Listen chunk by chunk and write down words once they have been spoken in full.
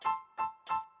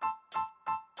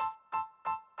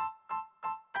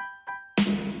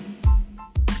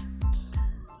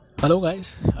Hello,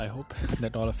 guys. I hope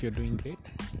that all of you are doing great.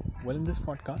 Well, in this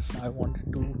podcast, I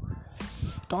wanted to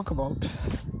talk about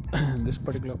this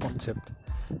particular concept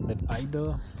that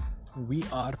either we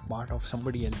are part of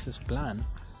somebody else's plan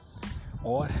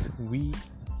or we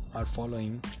are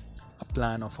following a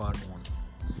plan of our own.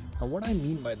 Now, what I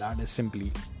mean by that is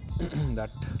simply that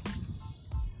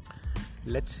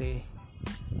let's say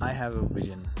I have a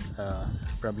vision,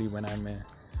 probably when I'm a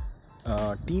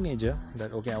teenager,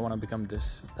 that I want to become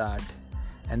this, that,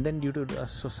 and then due to the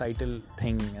societal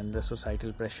thing and the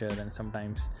societal pressure and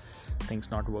sometimes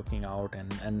things not working out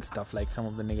and stuff, like some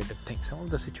of the negative things, some of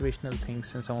the situational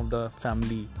things, and some of the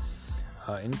family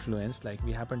influence, like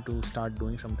we happen to start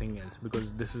doing something else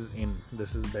because this is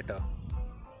better.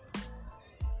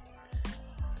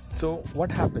 So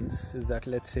what happens is that,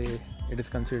 let's say it is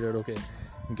considered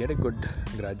get a good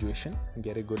graduation,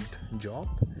 get a good job,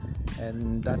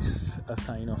 and that's a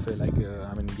sign of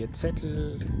get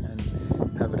settled and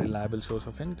have a reliable source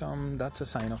of income. That's a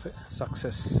sign of a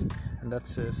success, and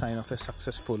that's a sign of a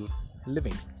successful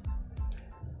living.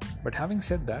 But having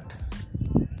said that,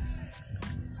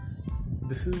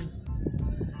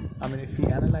 if we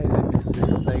analyze it, this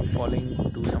is like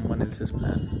falling to someone else's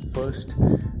plan. First,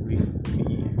 we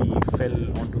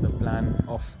fell onto the plan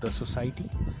of the society.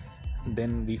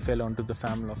 Then we fell onto the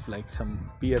family of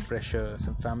some peer pressure,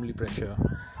 some family pressure.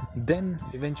 Then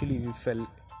eventually we fell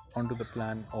onto the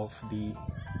plan of the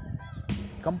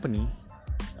company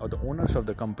or the owners of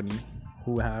the company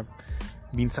who have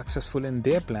been successful in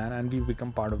their plan, and we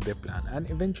become part of their plan. And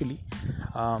eventually,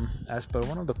 as per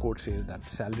one of the quotes says, that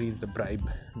salary is the bribe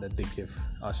that they give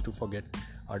us to forget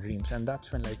our dreams. And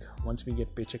that's when once we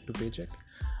get paycheck to paycheck,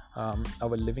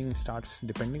 our living starts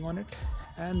depending on it.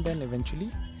 And then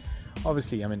eventually,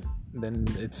 obviously, then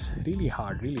it's really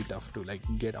hard, really tough to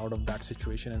get out of that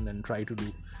situation and then try to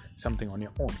do something on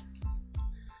your own.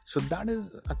 So that is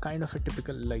a kind of a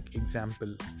typical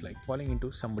example of falling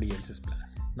into somebody else's plan.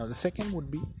 Now the second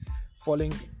would be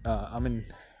planning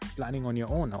on your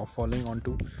own, or falling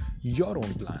onto your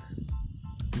own plan.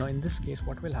 Now in this case,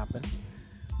 what will happen?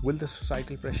 Will the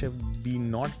societal pressure be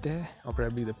not there, or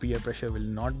probably the peer pressure will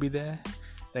not be there?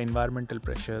 The environmental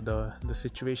pressure, the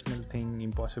situational thing,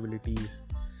 impossibilities,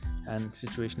 and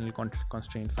situational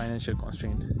constraint, financial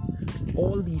constraint,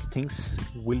 all these things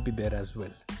will be there as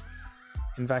well.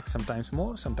 In fact, sometimes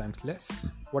more, sometimes less,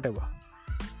 whatever.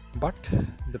 But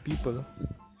the people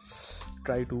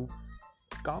try to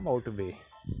carve out a way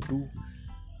to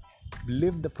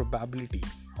live the probability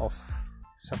of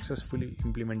successfully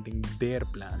implementing their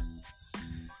plan,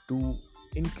 to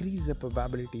increase the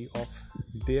probability of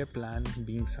their plan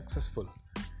being successful.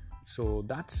 So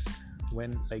that's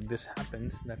when this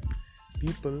happens, that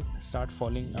people start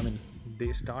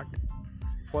they start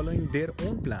following their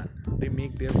own plan. They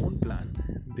make their own plan.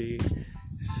 They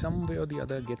some way or the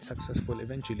other get successful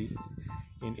eventually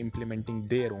in implementing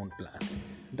their own plan.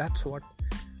 That's what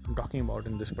I'm talking about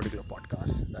in this particular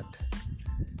podcast, that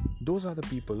those are the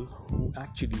people who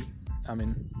actually,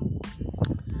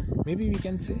 maybe we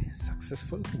can say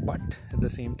successful, but at the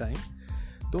same time,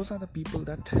 those are the people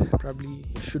that probably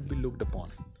should be looked upon.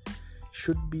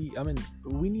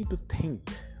 We need to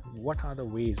think, what are the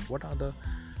ways, what are the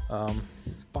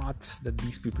paths that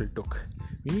these people took.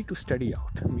 We need to study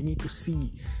out, we need to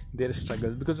see their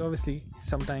struggles, because obviously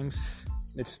sometimes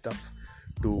it's tough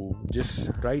to just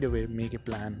right away make a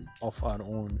plan of our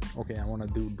own. I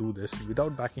want to do this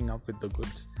without backing up with the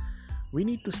goods. We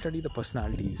need to study the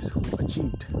personalities who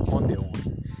achieved on their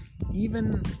own,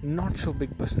 even not so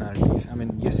big personalities.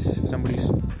 Yes, if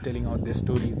somebody's telling out their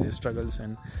stories, their struggles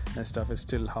and stuff, is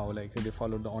still how they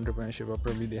followed the entrepreneurship, or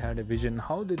probably they had a vision.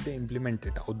 How did they implement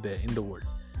it out there in the world?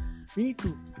 We need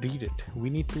to read it, we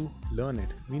need to learn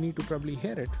it, we need to probably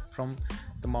hear it from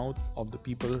the mouth of the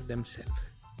people themselves.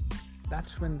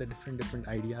 That's when the different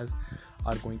ideas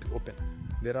are going to open.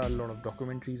 There are a lot of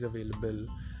documentaries available,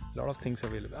 a lot of things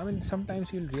available.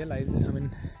 Sometimes you'll realize,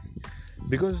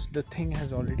 because the thing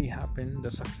has already happened,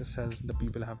 the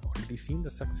people have already seen the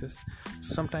success,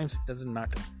 so sometimes it doesn't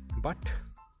matter. But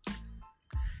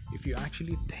if you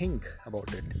actually think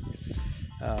about it,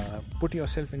 put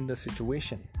yourself in the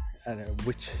situation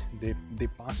which they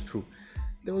passed through,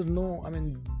 there was not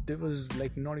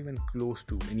even close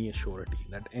to any surety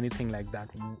that anything like that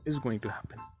is going to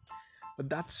happen. But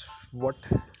that's what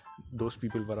those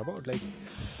people were about,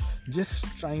 just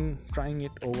trying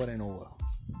it over and over,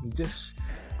 just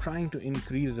trying to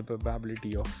increase the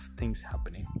probability of things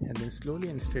happening. And then slowly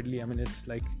and steadily, it's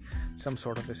like some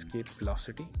sort of escape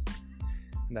velocity,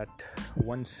 that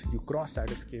once you cross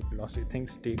that escape velocity,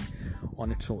 things take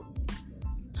on its own.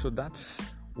 So that's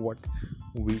what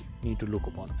we need to look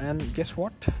upon. And guess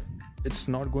what, it's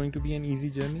not going to be an easy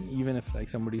journey, even if like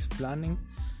somebody's planning,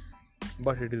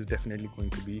 but it is definitely going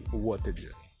to be a worth it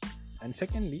journey. And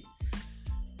secondly,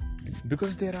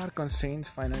 because there are constraints,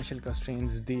 financial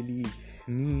constraints, daily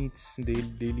needs,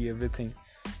 daily everything,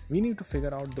 we need to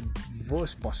figure out the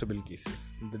worst possible cases.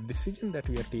 The decision that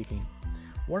we are taking,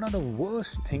 what are the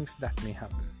worst things that may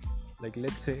happen? Like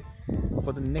let's say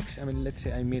for the next, let's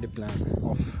say I made a plan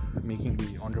of making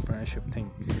the entrepreneurship thing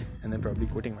and then probably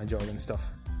quitting my job and stuff.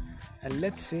 And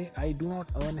let's say I do not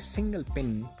earn a single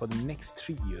penny for the next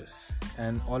 3 years,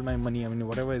 and all my money,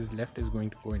 whatever is left is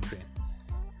going to go in drain.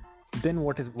 Then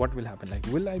what will happen? Like,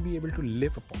 will I be able to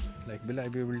live upon? Like, will I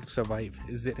be able to survive?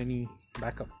 Is there any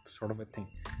backup sort of a thing?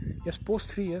 Yes,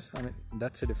 post 3 years,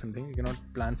 that's a different thing. You cannot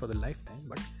plan for the lifetime,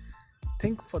 but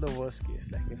think for the worst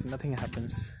case. Like, if nothing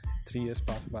happens, 3 years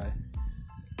pass by,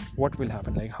 what will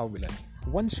happen? Like, how will I?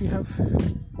 Once you have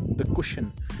the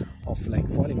cushion of like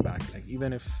falling back, like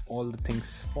even if all the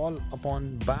things fall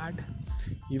upon bad,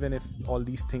 even if all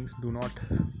these things do not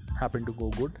happen to go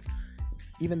good,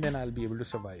 even then I'll be able to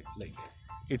survive. Like,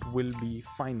 it will be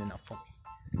fine enough for me.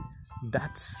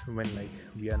 That's when like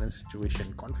we are in a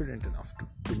situation confident enough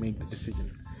to make the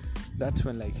decision. That's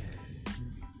when like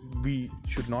we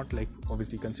should not like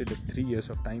obviously consider 3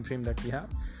 years of time frame that we have.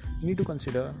 You need to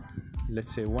consider,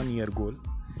 let's say, 1 year goal.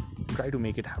 Try to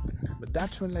make it happen. But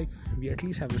that's when like we at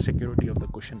least have the security of the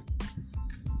cushion.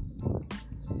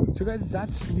 So guys,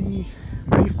 that's the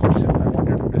brief concept I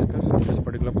wanted to discuss in this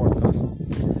particular podcast.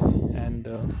 And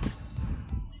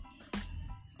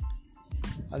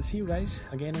I'll see you guys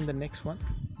again in the next one.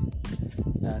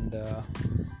 And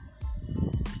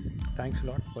thanks a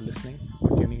lot for listening,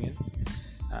 for tuning in.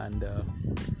 And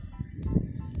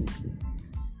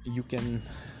you can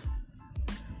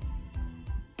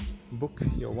book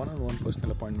your one-on-one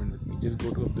personal appointment with me. Just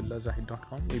go to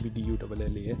abdullahzahid.com,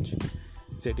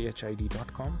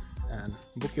 abdullahzahid.com, and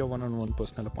book your one-on-one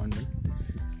personal appointment.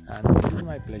 And it will be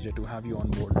my pleasure to have you on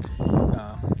board and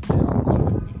on call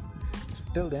with me. So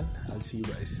till then, I'll see you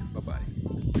guys. Bye-bye.